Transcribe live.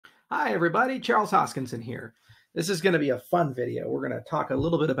Hi, everybody. Charles Hoskinson here. This is going to be a fun video. We're going to talk a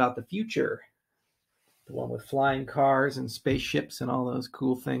little bit about the future, the one with flying cars and spaceships and all those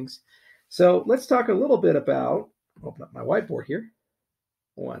cool things. So let's talk a little bit about, open up my whiteboard here.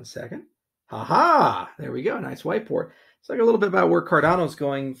 One second. Ha! There we go. Nice whiteboard. Let's talk a little bit about where Cardano is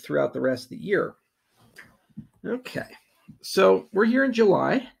going throughout the rest of the year. Okay. So we're here in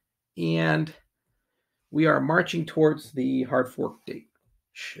July, and we are marching towards the hard fork date,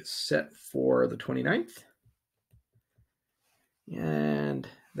 which is set for the 29th. And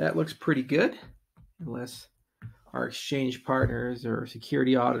that looks pretty good, unless our exchange partners or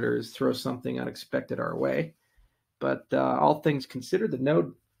security auditors throw something unexpected our way. But all things considered, the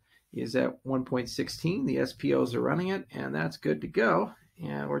node is at 1.16. The SPOs are running it, and that's good to go.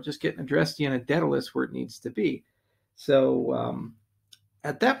 And we're just getting addressed in a Daedalus where it needs to be. So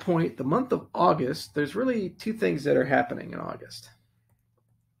at that point, the month of August, there's really two things that are happening in August.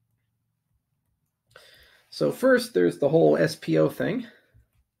 So first, there's the whole SPO thing.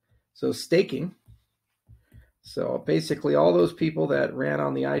 So staking. So basically, all those people that ran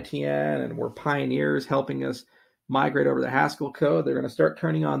on the ITN and were pioneers helping us migrate over the Haskell code, they're going to start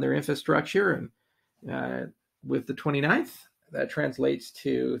turning on their infrastructure. And with the 29th, that translates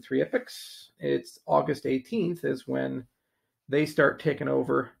to 3 epochs. It's August 18th is when they start taking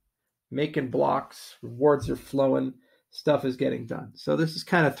over, making blocks, rewards are flowing, stuff is getting done. So this is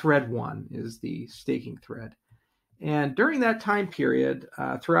kind of thread one, is the staking thread. And during that time period,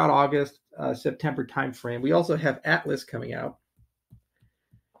 throughout August, September timeframe, we also have Atlas coming out.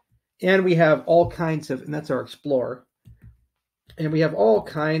 And we have all kinds of, and that's our Explorer. And we have all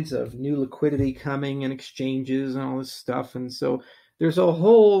kinds of new liquidity coming and exchanges and all this stuff. And so there's a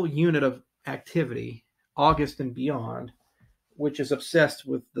whole unit of activity, August and beyond, which is obsessed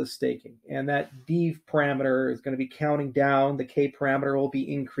with the staking. And that div parameter is going to be counting down. The K parameter will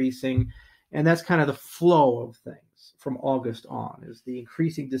be increasing. And that's kind of the flow of things from August on, is the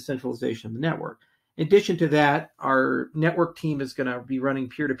increasing decentralization of the network. In addition to that, our network team is going to be running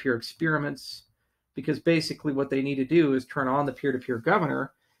peer-to-peer experiments, because basically what they need to do is turn on the peer-to-peer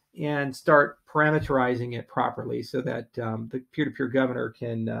governor and start parameterizing it properly so that the peer-to-peer governor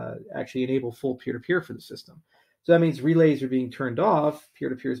can actually enable full peer-to-peer for the system. So that means relays are being turned off,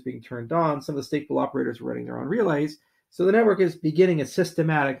 peer-to-peer is being turned on, some of the stateful operators are running their own relays. So the network is beginning a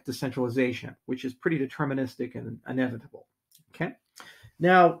systematic decentralization, which is pretty deterministic and inevitable. Okay.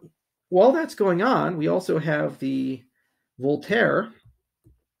 Now, while that's going on, we also have the Voltaire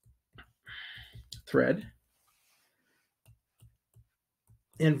thread.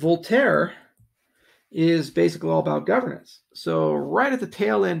 And Voltaire is basically all about governance. So right at the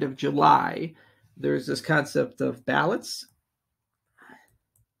tail end of July, there's this concept of ballots.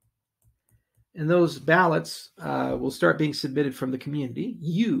 And those ballots will start being submitted from the community,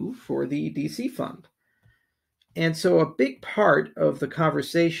 you, for the DC fund. And so a big part of the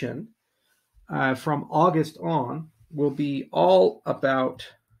conversation from August on will be all about,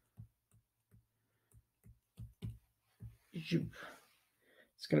 it's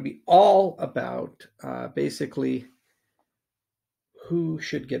going to be all about basically who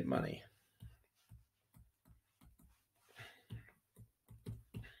should get money.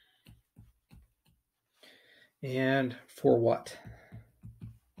 And for what?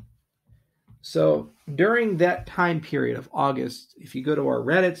 So during that time period of August, if you go to our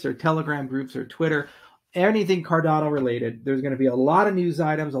Reddits or Telegram groups or Twitter, anything Cardano related, there's going to be a lot of news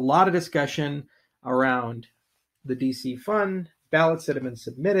items, a lot of discussion around the DC fund, ballots that have been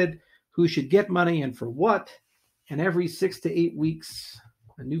submitted, who should get money and for what. And every 6 to 8 weeks,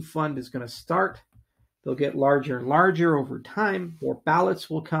 a new fund is going to start. They'll get larger and larger over time. More ballots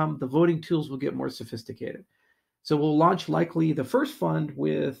will come. The voting tools will get more sophisticated. So we'll launch likely the first fund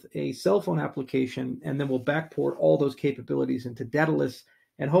with a cell phone application, and then we'll backport all those capabilities into Daedalus,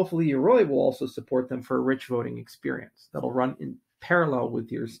 and hopefully Yoroi will also support them for a rich voting experience that'll run in parallel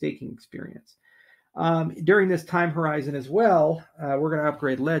with your staking experience. During this time horizon as well, we're going to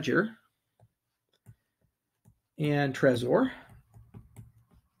upgrade Ledger and Trezor.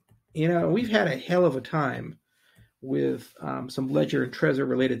 You know, we've had a hell of a time with some Ledger and Trezor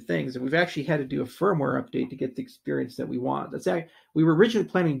related things, and we've actually had to do a firmware update to get the experience that we want. We were originally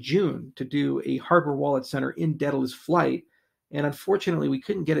planning June to do a hardware wallet center in Daedalus Flight, and unfortunately we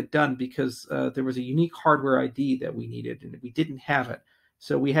couldn't get it done because there was a unique hardware ID that we needed, and we didn't have it.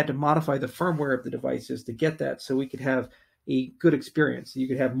 So we had to modify the firmware of the devices to get that so we could have a good experience. You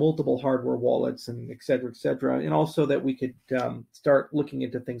could have multiple hardware wallets and et cetera, and also that we could start looking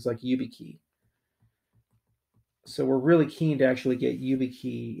into things like YubiKey. So we're really keen to actually get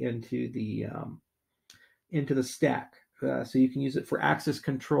YubiKey into the stack. So you can use it for access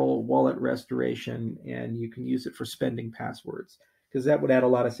control, wallet restoration, and you can use it for spending passwords, because that would add a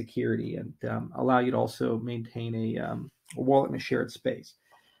lot of security and allow you to also maintain a wallet in a shared space.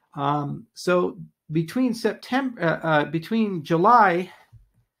 So between between July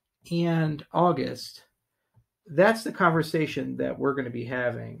and August, that's the conversation that we're going to be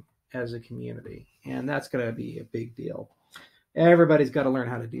having as a community, and that's going to be a big deal. Everybody's got to learn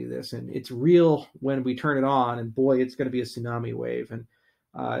how to do this, and it's real when we turn it on, and boy, it's going to be a tsunami wave. And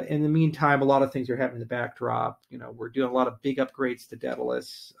in the meantime, a lot of things are happening in the backdrop. We're doing a lot of big upgrades to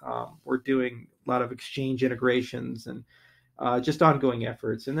Daedalus. We're doing a lot of exchange integrations and just ongoing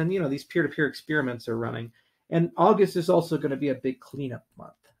efforts. And then, these peer-to-peer experiments are running. And August is also going to be a big cleanup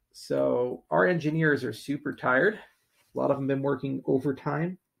month. So our engineers are super tired. A lot of them have been working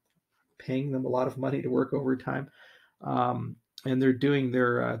overtime, paying them a lot of money to work overtime. And they're doing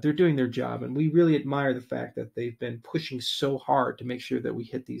their job, and we really admire the fact that they've been pushing so hard to make sure that we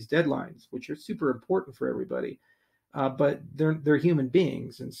hit these deadlines, which are super important for everybody. But they're human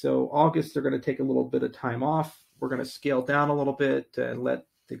beings, and so August they're going to take a little bit of time off. We're going to scale down a little bit and let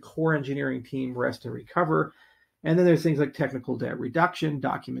the core engineering team rest and recover. And then there's things like technical debt reduction,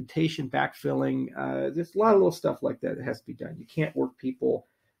 documentation, backfilling. There's a lot of little stuff like that has to be done. You can't work people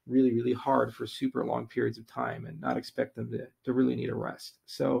really, really hard for super long periods of time and not expect them to really need a rest.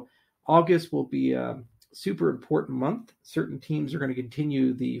 So August will be a super important month. Certain teams are going to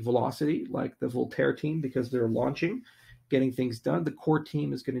continue the velocity, like the Voltaire team, because they're launching, getting things done. The core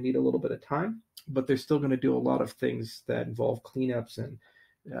team is going to need a little bit of time, but they're still going to do a lot of things that involve cleanups and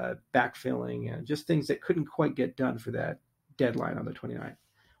backfilling and just things that couldn't quite get done for that deadline on the 29th.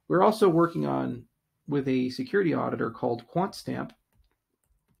 We're also working on with a security auditor called QuantStamp.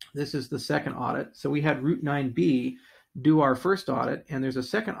 This is the second audit. So we had Route 9B do our first audit, and there's a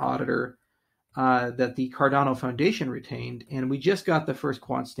second auditor that the Cardano Foundation retained, and we just got the first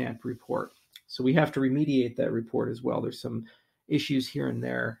QuantStamp report. So we have to remediate that report as well. There's some issues here and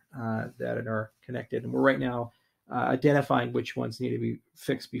there that are connected, and we're right now identifying which ones need to be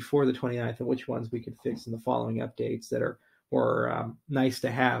fixed before the 29th and which ones we could fix in the following updates that are more nice to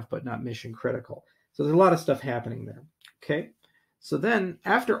have but not mission critical. So there's a lot of stuff happening there. Okay. So then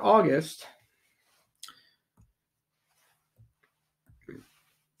after August,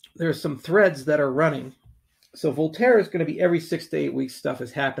 there's some threads that are running. So Voltaire is going to be every 6 to 8 weeks stuff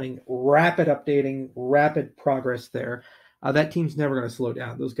is happening, rapid updating, rapid progress there. That team's never going to slow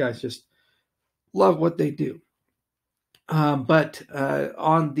down. Those guys just love what they do. But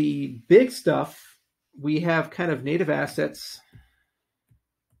on the big stuff, we have kind of native assets.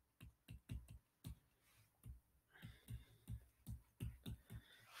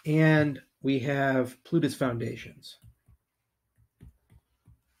 And we have Plutus foundations.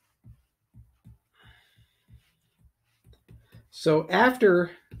 So after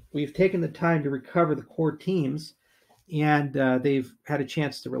we've taken the time to recover the core teams, and they've had a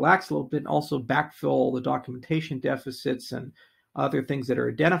chance to relax a little bit and also backfill the documentation deficits and other things that are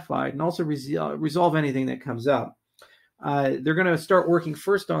identified, and also resolve anything that comes up, they're going to start working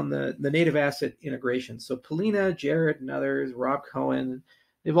first on the native asset integration. So Polina, Jared, and others, Rob Cohen,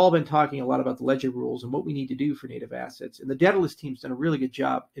 they've all been talking a lot about the ledger rules and what we need to do for native assets. And the Daedalus team's done a really good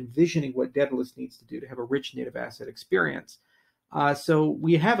job envisioning what Daedalus needs to do to have a rich native asset experience. So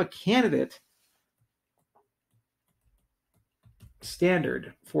we have a candidate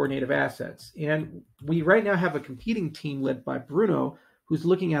standard for native assets. And we right now have a competing team led by Bruno, who's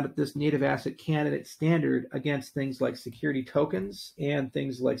looking at this native asset candidate standard against things like security tokens and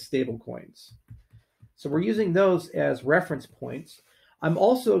things like stable coins. So we're using those as reference points. I'm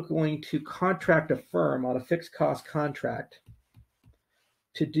also going to contract a firm on a fixed cost contract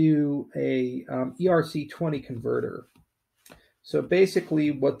to do a ERC20 converter. So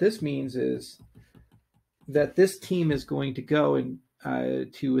basically what this means is that this team is going to go and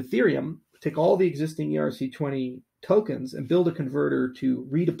to Ethereum, take all the existing ERC20 tokens and build a converter to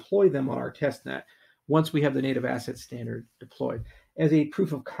redeploy them on our testnet once we have the native asset standard deployed as a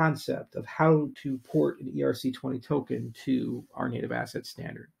proof of concept of how to port an ERC20 token to our native asset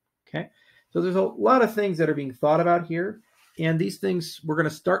standard. Okay, so there's a lot of things that are being thought about here, and these things we're going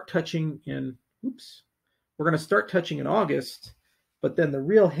to start touching in. We're going to start touching in August, but then the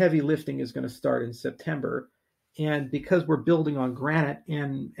real heavy lifting is going to start in September. And because we're building on Granite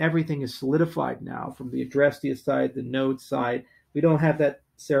and everything is solidified now from the Adrestia side, the Node side, we don't have that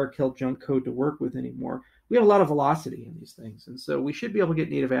Sarakel junk code to work with anymore. We have a lot of velocity in these things. And so we should be able to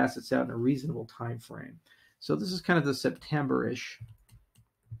get native assets out in a reasonable time frame. So this is kind of the September-ish,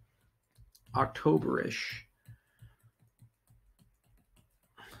 October-ish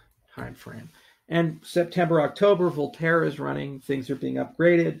time frame. And September, October, Voltaire is running. Things are being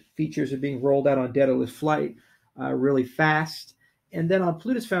upgraded. Features are being rolled out on Daedalus Flight really fast. And then on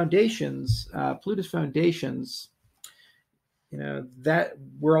Plutus Foundations, that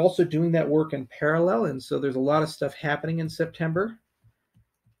we're also doing that work in parallel. And so there's a lot of stuff happening in September.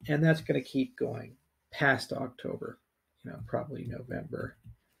 And that's going to keep going past October, probably November.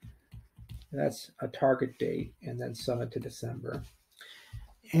 That's a target date, and then some into December.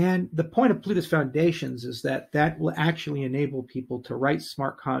 And the point of Plutus Foundations is that will actually enable people to write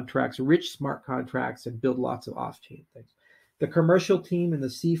smart contracts, rich smart contracts, and build lots of off-chain things. The commercial team and the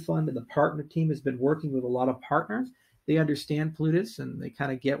C Fund and the partner team has been working with a lot of partners. They understand Plutus, and they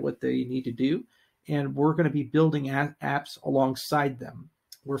kind of get what they need to do. And we're going to be building apps alongside them.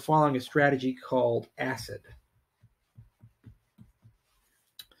 We're following a strategy called ACID.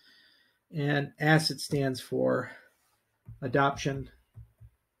 And ACID stands for adoption,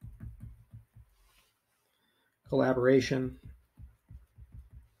 collaboration,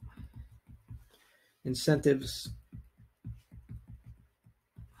 incentives,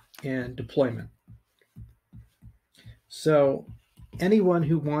 and deployment. So anyone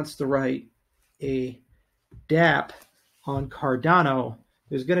who wants to write a dApp on Cardano,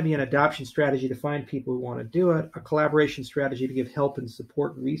 there's going to be an adoption strategy to find people who want to do it, a collaboration strategy to give help and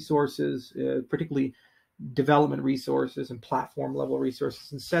support and resources, particularly development resources and platform level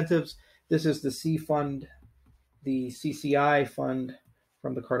resources, incentives. This is the C Fund, the CCI fund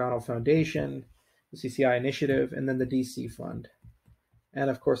from the Cardano Foundation, the CCI initiative, and then the DC fund. And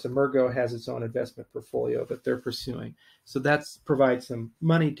of course, Emergo has its own investment portfolio that they're pursuing. So that provides some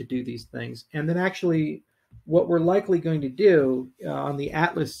money to do these things. And then actually, what we're likely going to do on the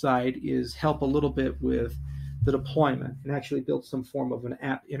Atlas side is help a little bit with the deployment and actually build some form of an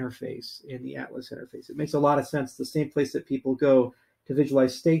app interface in the Atlas interface. It makes a lot of sense. The same place that people go to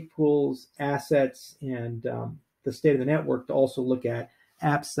visualize stake pools, assets, and the state of the network, to also look at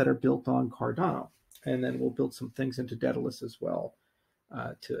apps that are built on Cardano. And then we'll build some things into Daedalus as well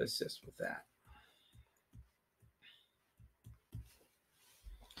to assist with that.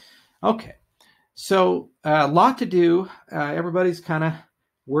 Okay. So a lot to do. Everybody's kind of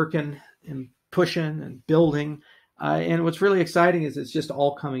working and pushing and building. And what's really exciting is it's just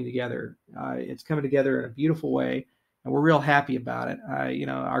all coming together. It's coming together in a beautiful way, and we're real happy about it.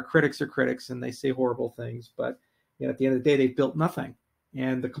 Our critics are critics, and they say horrible things. But at the end of the day, they've built nothing.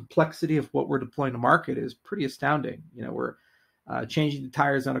 And the complexity of what we're deploying to market is pretty astounding. We're changing the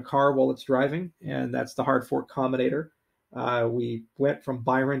tires on a car while it's driving, and that's the hard fork combinator. We went from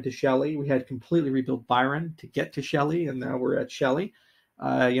Byron to Shelley. We had completely rebuilt Byron to get to Shelley, and now we're at Shelley.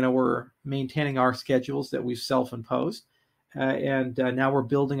 We're maintaining our schedules that we've self-imposed, and now we're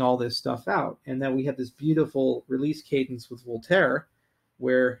building all this stuff out. And then we have this beautiful release cadence with Voltaire,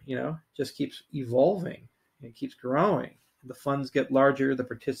 where just keeps evolving and keeps growing. The funds get larger, the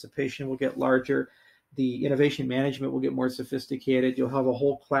participation will get larger, the innovation management will get more sophisticated. You'll have a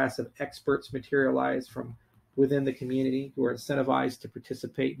whole class of experts materialize from within the community who are incentivized to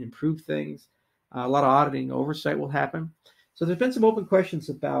participate and improve things. A lot of auditing and oversight will happen. So there's been some open questions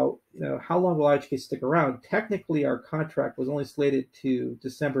about, how long will IHK stick around? Technically, our contract was only slated to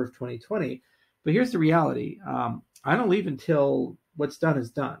December of 2020, but here's the reality. I don't leave until what's done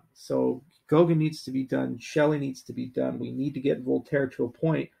is done. So Goga needs to be done. Shelley needs to be done. We need to get Voltaire to a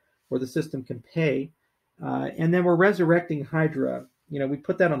point where the system can pay. And then we're resurrecting Hydra. We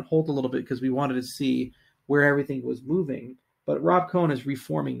put that on hold a little bit because we wanted to see where everything was moving. But Rob Cohen is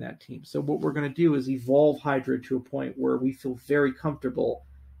reforming that team. So what we're going to do is evolve Hydra to a point where we feel very comfortable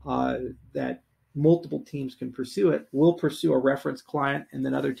that multiple teams can pursue it. We'll pursue a reference client, and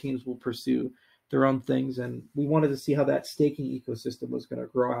then other teams will pursue their own things. And we wanted to see how that staking ecosystem was going to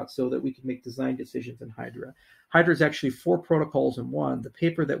grow out so that we could make design decisions in Hydra. Hydra is actually 4 protocols in one. The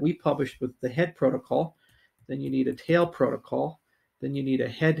paper that we published with the head protocol, then you need a tail protocol, then you need a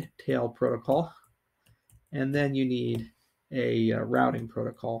head-tail protocol, and then you need a routing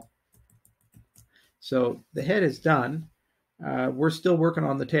protocol. So the head is done. We're still working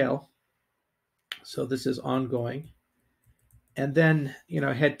on the tail. So this is ongoing. And then,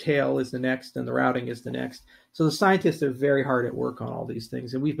 head tail is the next, and the routing is the next. So the scientists are very hard at work on all these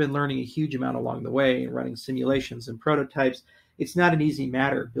things. And we've been learning a huge amount along the way and running simulations and prototypes. It's not an easy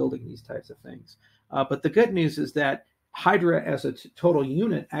matter building these types of things. But the good news is that Hydra as a total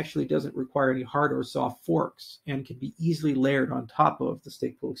unit actually doesn't require any hard or soft forks and can be easily layered on top of the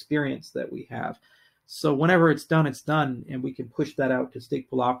stake pool experience that we have. So whenever it's done, and we can push that out to stake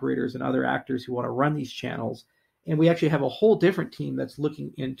pool operators and other actors who want to run these channels. And we actually have a whole different team that's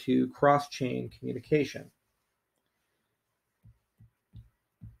looking into cross-chain communication.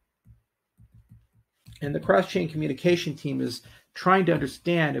 And the cross-chain communication team is trying to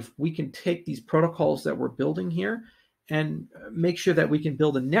understand if we can take these protocols that we're building here and make sure that we can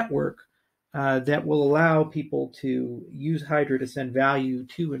build a network that will allow people to use Hydra to send value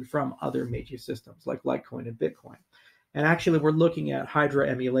to and from other major systems like Litecoin and Bitcoin. And actually, we're looking at Hydra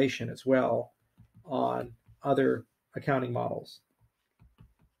emulation as well on other accounting models.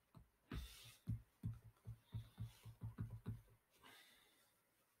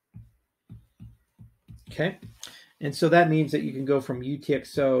 Okay. And so that means that you can go from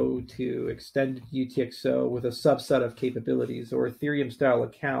UTXO to extended UTXO with a subset of capabilities, or Ethereum style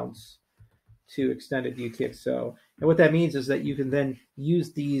accounts to extended UTXO. And what that means is that you can then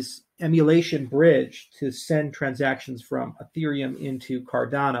use these emulation bridge to send transactions from Ethereum into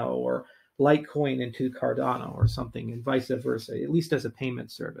Cardano or Litecoin into Cardano or something, and vice versa, at least as a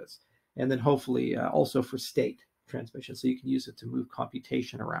payment service. And then hopefully also for state transmission. So you can use it to move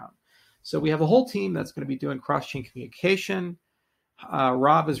computation around. So we have a whole team that's going to be doing cross-chain communication.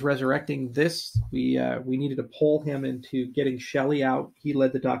 Rob is resurrecting this. We needed to pull him into getting Shelley out. He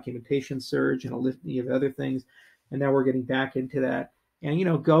led the documentation surge and a litany of other things, and now we're getting back into that.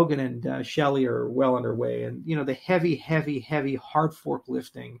 And Gauguin and Shelley are well underway. And the heavy hard fork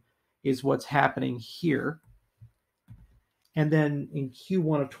lifting is what's happening here. And then in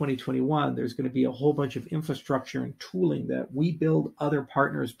Q1 of 2021, there's going to be a whole bunch of infrastructure and tooling that we build, other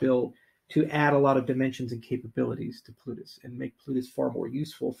partners build, to add a lot of dimensions and capabilities to Plutus and make Plutus far more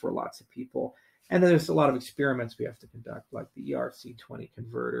useful for lots of people. And then there's a lot of experiments we have to conduct, like the ERC20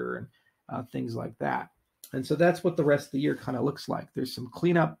 converter and things like that. And so that's what the rest of the year kind of looks like. There's some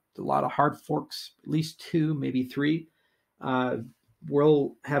cleanup, a lot of hard forks, at least 2, maybe 3.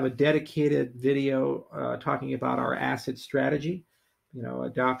 We'll have a dedicated video talking about our asset strategy,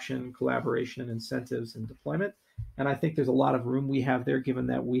 adoption, collaboration, incentives, and deployment. And I think there's a lot of room we have there, given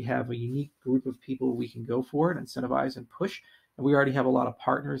that we have a unique group of people we can go for and incentivize and push. And we already have a lot of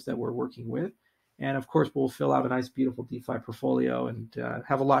partners that we're working with. And of course, we'll fill out a nice, beautiful DeFi portfolio and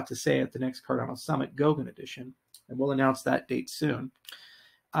have a lot to say at the next Cardano Summit, Gauguin edition. And we'll announce that date soon.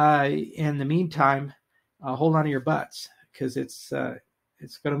 In the meantime, hold on to your butts, because it's going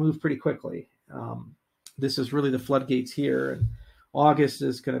to move pretty quickly. This is really the floodgates here. And August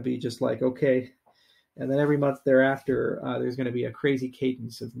is going to be just like, okay. And then every month thereafter, there's going to be a crazy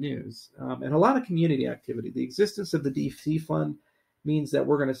cadence of news and a lot of community activity. The existence of the DC fund means that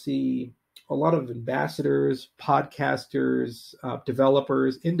we're going to see a lot of ambassadors, podcasters,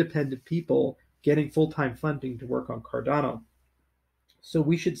 developers, independent people getting full-time funding to work on Cardano. So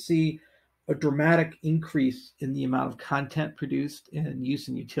we should see a dramatic increase in the amount of content produced and use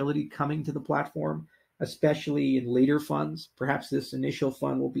and utility coming to the platform, especially in later funds. Perhaps this initial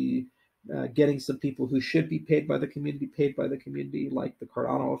fund will be getting some people who should be paid by the community, like the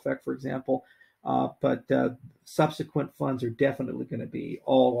Cardano effect, for example. But subsequent funds are definitely going to be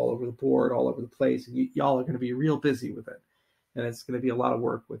all over the board, all over the place, and y'all are going to be real busy with it, and it's going to be a lot of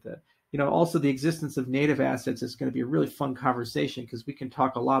work with it. Also the existence of native assets is going to be a really fun conversation, because we can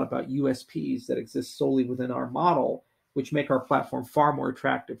talk a lot about USPs that exist solely within our model, which make our platform far more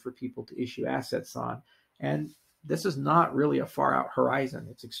attractive for people to issue assets on. And this is not really a far out horizon.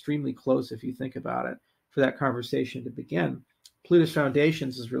 It's extremely close if you think about it for that conversation to begin. Plutus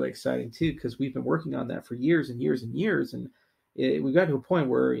Foundations is really exciting too, because we've been working on that for years and years and years. And we got to a point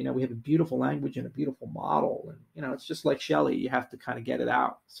where, we have a beautiful language and a beautiful model. And, it's just like Shelley, you have to kind of get it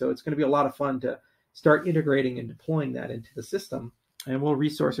out. So it's going to be a lot of fun to start integrating and deploying that into the system. And we'll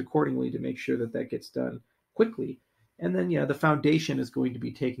resource accordingly to make sure that that gets done quickly. And then, the foundation is going to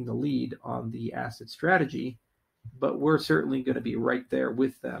be taking the lead on the asset strategy. But we're certainly going to be right there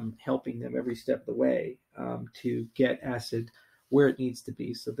with them, helping them every step of the way to get ACID where it needs to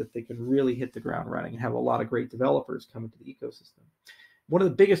be, so that they can really hit the ground running and have a lot of great developers come into the ecosystem. One of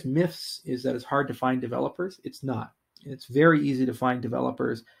the biggest myths is that it's hard to find developers. It's not. It's very easy to find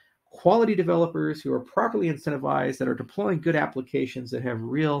developers, quality developers who are properly incentivized, that are deploying good applications, that have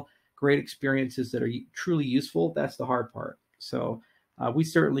real great experiences, that are truly useful. That's the hard part. So we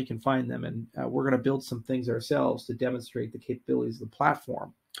certainly can find them, and we're going to build some things ourselves to demonstrate the capabilities of the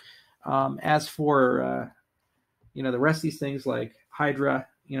platform. As for the rest of these things like Hydra,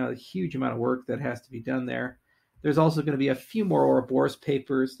 a huge amount of work that has to be done there. There's also going to be a few more Ouroboros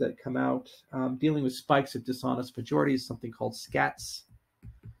papers that come out dealing with spikes of dishonest majorities, something called SCATs.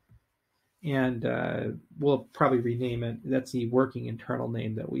 And we'll probably rename it. That's the working internal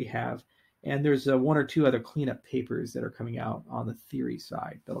name that we have. And there's 1 or 2 other cleanup papers that are coming out on the theory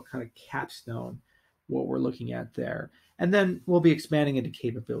side that'll kind of capstone what we're looking at there. And then we'll be expanding into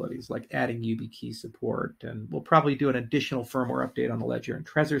capabilities like adding YubiKey support. And we'll probably do an additional firmware update on the Ledger and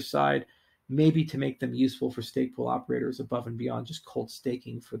Trezor side, maybe to make them useful for stake pool operators above and beyond just cold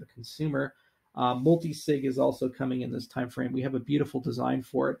staking for the consumer. Multi-sig is also coming in this time frame. We have a beautiful design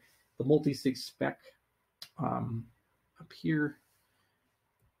for it. The multi-sig spec up here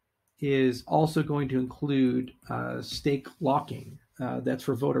is also going to include stake locking. That's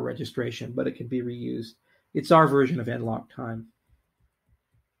for voter registration, but it can be reused. It's our version of nlock time.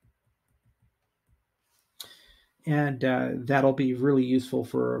 And that'll be really useful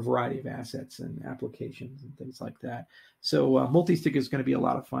for a variety of assets and applications and things like that. So multi-sig is going to be a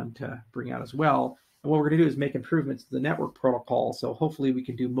lot of fun to bring out as well. And what we're going to do is make improvements to the network protocol. So hopefully we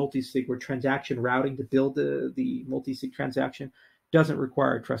can do multi-sig where transaction routing to build the multi-sig transaction doesn't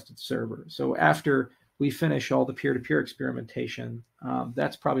require a trusted server. So after we finish all the peer-to-peer experimentation,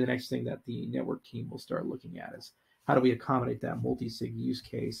 that's probably the next thing that the network team will start looking at is how do we accommodate that multi-sig use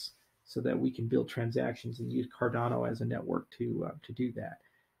case so that we can build transactions and use Cardano as a network to do that.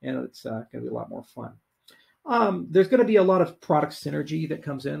 And it's going to be a lot more fun. There's going to be a lot of product synergy that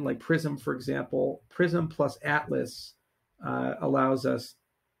comes in, like Prism, for example. Prism plus Atlas allows us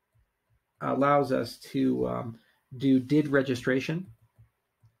to do DID registration.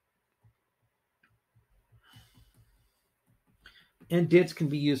 And DIDs can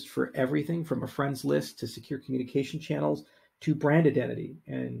be used for everything from a friends list to secure communication channels to brand identity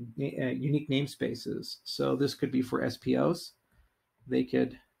and unique namespaces. So this could be for SPOs. They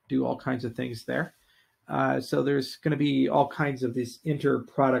could do all kinds of things there. So there's going to be all kinds of this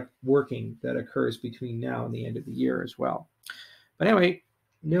inter-product working that occurs between now and the end of the year as well. But anyway,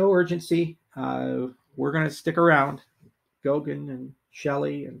 no urgency. We're going to stick around, Gauguin and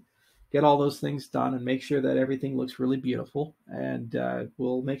Shelley, and get all those things done and make sure that everything looks really beautiful. And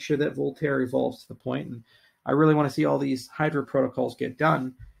we'll make sure that Voltaire evolves to the point. And I really want to see all these Hydra protocols get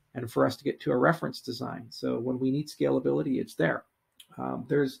done and for us to get to a reference design. So when we need scalability, it's there.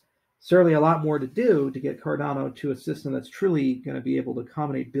 There's certainly a lot more to do to get Cardano to a system that's truly going to be able to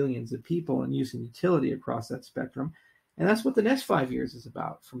accommodate billions of people and using utility across that spectrum. And that's what the next 5 years is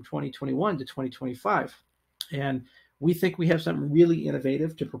about, from 2021 to 2025. And we think we have something really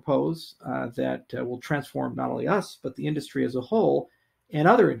innovative to propose that will transform not only us, but the industry as a whole and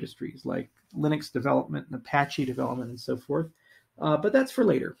other industries like Linux development and Apache development and so forth. But that's for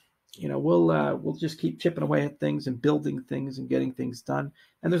later. You know, we'll just keep chipping away at things and building things and getting things done.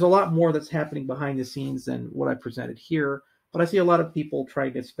 And there's a lot more that's happening behind the scenes than what I presented here. But I see a lot of people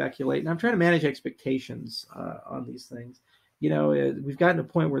trying to speculate, and I'm trying to manage expectations on these things. You know, we've gotten to a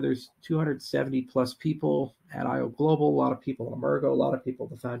point where there's 270 plus people at IO Global, a lot of people at Emergo, a lot of people at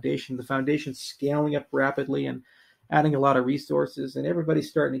the foundation. The foundation's scaling up rapidly and adding a lot of resources, and everybody's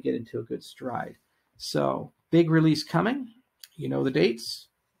starting to get into a good stride. So big release coming. You know the dates.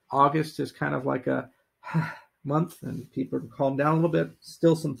 August is kind of like a month, and people are calm down a little bit.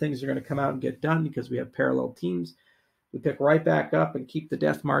 Still some things are going to come out and get done because we have parallel teams. We pick right back up and keep the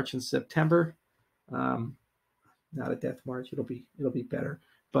death march in September. Not a death march. It'll be better.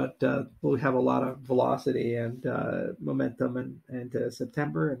 But we'll have a lot of velocity and momentum into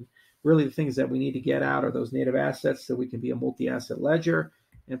September. And really the things that we need to get out are those native assets so we can be a multi-asset ledger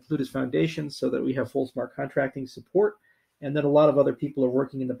and Plutus Foundation so that we have full smart contracting support. And then a lot of other people are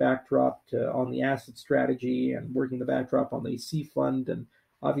working in the backdrop on the asset strategy and working the backdrop on the C fund. And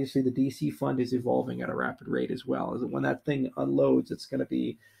obviously the DC fund is evolving at a rapid rate as well. As when that thing unloads, it's going to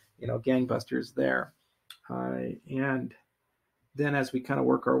be, you know, gangbusters there. And then as we kind of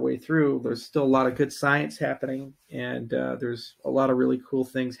work our way through, there's still a lot of good science happening. And there's a lot of really cool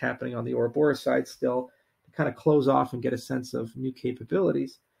things happening on the Ouroboros side still to kind of close off and get a sense of new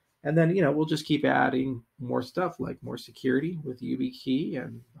capabilities. And then, you know, we'll just keep adding more stuff like more security with YubiKey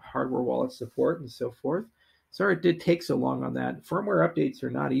and hardware wallet support and so forth. Sorry it did take so long on that. Firmware updates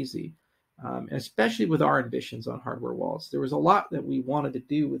are not easy, especially with our ambitions on hardware wallets. There was a lot that we wanted to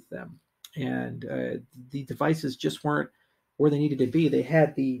do with them, and the devices just weren't where they needed to be. They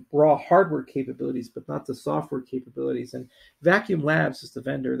had the raw hardware capabilities, but not the software capabilities. And Vacuum Labs is the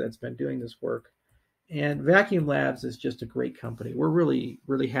vendor that's been doing this work. And Vacuum Labs is just a great company. We're really,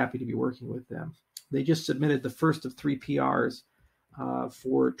 really happy to be working with them. They just submitted the first of 3 PRs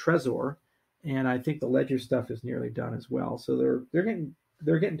for Trezor, and I think the Ledger stuff is nearly done as well. So they're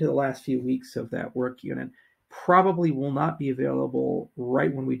getting to the last few weeks of that work unit. Probably will not be available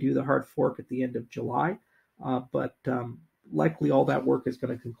right when we do the hard fork at the end of July, but likely all that work is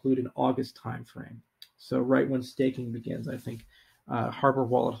going to conclude in August timeframe. So right when staking begins, I think. Hardware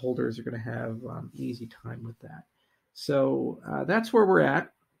wallet holders are going to have easy time with that. So that's where we're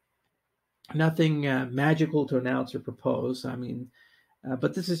at. Nothing magical to announce or propose. I mean,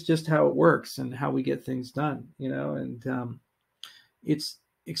 but this is just how it works and how we get things done, you know. And it's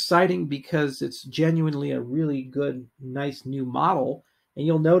exciting because it's genuinely a really good, nice new model. And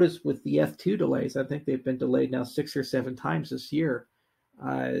you'll notice with the F2 delays, I think they've been delayed now 6 or 7 times this year,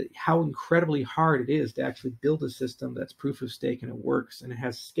 how incredibly hard it is to actually build a system that's proof of stake and it works and it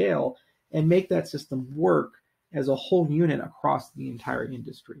has scale, and make that system work as a whole unit across the entire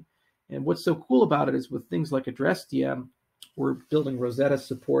industry. And what's so cool about it is with things like AddressDM, we're building Rosetta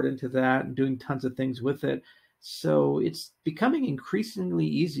support into that and doing tons of things with it. So it's becoming increasingly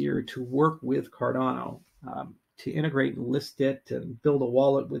easier to work with Cardano, to integrate and list it and build a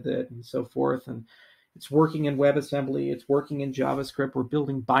wallet with it and so forth. And it's working in WebAssembly. It's working in JavaScript. We're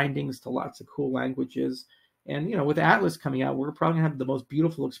building bindings to lots of cool languages. And, you know, with Atlas coming out, we're probably going to have the most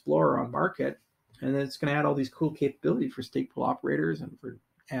beautiful Explorer on market. And then it's going to add all these cool capabilities for stake pool operators and for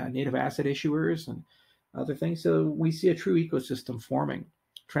native asset issuers and other things. So we see a true ecosystem forming.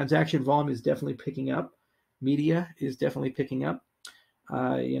 Transaction volume is definitely picking up. Media is definitely picking up.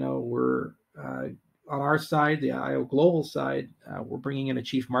 We're on our side, the IO Global side, we're bringing in a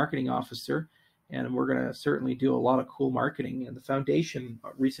chief marketing officer, and we're going to certainly do a lot of cool marketing. And the foundation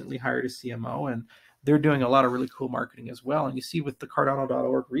recently hired a CMO, and they're doing a lot of really cool marketing as well. And you see with the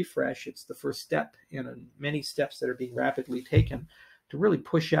Cardano.org refresh, it's the first step in many steps that are being rapidly taken to really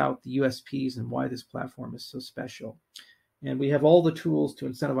push out the USPs and why this platform is so special. And we have all the tools to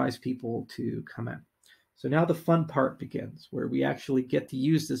incentivize people to come in. So now the fun part begins, where we actually get to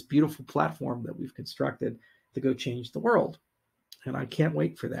use this beautiful platform that we've constructed to go change the world. And I can't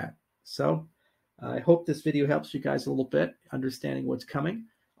wait for that. So I hope this video helps you guys a little bit, understanding what's coming.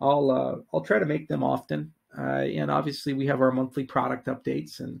 I'll try to make them often. And obviously we have our monthly product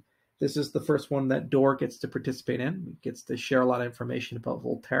updates, and this is the first one that Door gets to participate in. It gets to share a lot of information about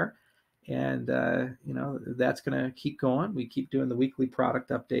Voltaire. And, that's going to keep going. We keep doing the weekly product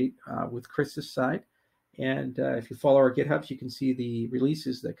update with Chris's side. And if you follow our GitHubs, you can see the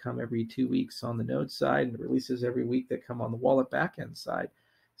releases that come every 2 weeks on the node side and the releases every week that come on the wallet backend side.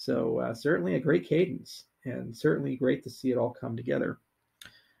 So certainly a great cadence, and certainly great to see it all come together.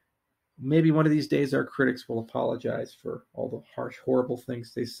 Maybe one of these days our critics will apologize for all the harsh, horrible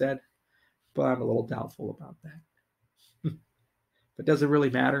things they said, but I'm a little doubtful about that. But does it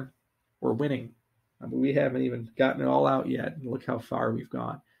really matter? We're winning. I mean, we haven't even gotten it all out yet, and look how far we've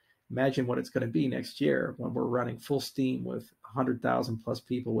gone. Imagine what it's going to be next year when we're running full steam with 100,000 plus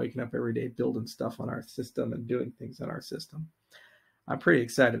people waking up every day building stuff on our system and doing things on our system. I'm pretty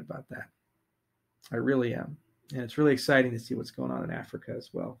excited about that. I really am. And it's really exciting to see what's going on in Africa as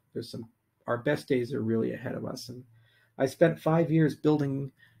well. Our best days are really ahead of us. And I spent 5 years building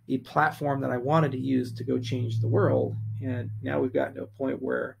a platform that I wanted to use to go change the world. And now we've gotten to a point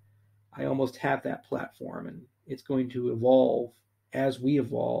where I almost have that platform, and it's going to evolve as we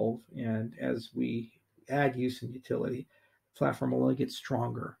evolve and as we add use and utility. The platform will only get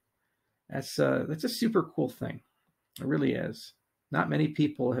stronger. That's a super cool thing. It really is. Not many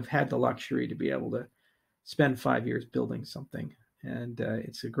people have had the luxury to be able to spend 5 years building something, and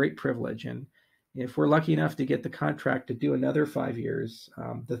it's a great privilege. And if we're lucky enough to get the contract to do another 5 years,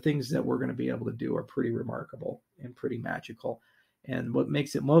 the things that we're going to be able to do are pretty remarkable and pretty magical. And what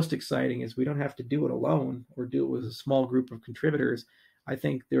makes it most exciting is we don't have to do it alone or do it with a small group of contributors. I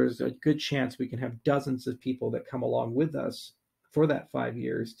think there's a good chance we can have dozens of people that come along with us for that 5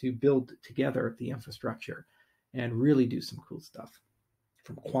 years to build together the infrastructure and really do some cool stuff,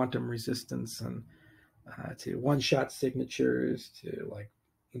 from quantum resistance and to one-shot signatures to like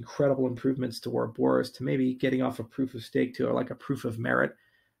incredible improvements to Ouroboros, to maybe getting off a proof of stake to like a proof of merit,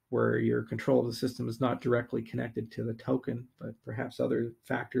 where your control of the system is not directly connected to the token, but perhaps other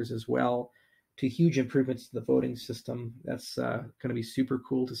factors as well, to huge improvements to the voting system. That's going to be super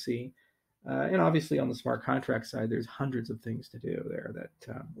cool to see. And obviously on the smart contract side, there's hundreds of things to do there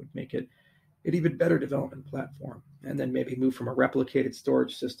that would make it an even better development platform. And then maybe move from a replicated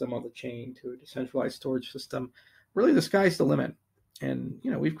storage system on the chain to a decentralized storage system. Really, the sky's the limit. And,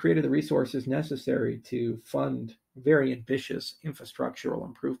 we've created the resources necessary to fund very ambitious infrastructural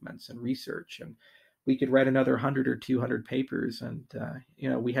improvements and research. And we could write another 100 or 200 papers. And,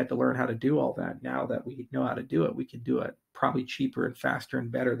 we had to learn how to do all that. Now that we know how to do it, we can do it probably cheaper and faster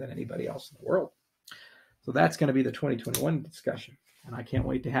and better than anybody else in the world. So that's going to be the 2021 discussion. And I can't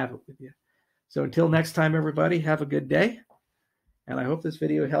wait to have it with you. So until next time, everybody, have a good day. And I hope this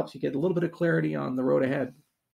video helps you get a little bit of clarity on the road ahead.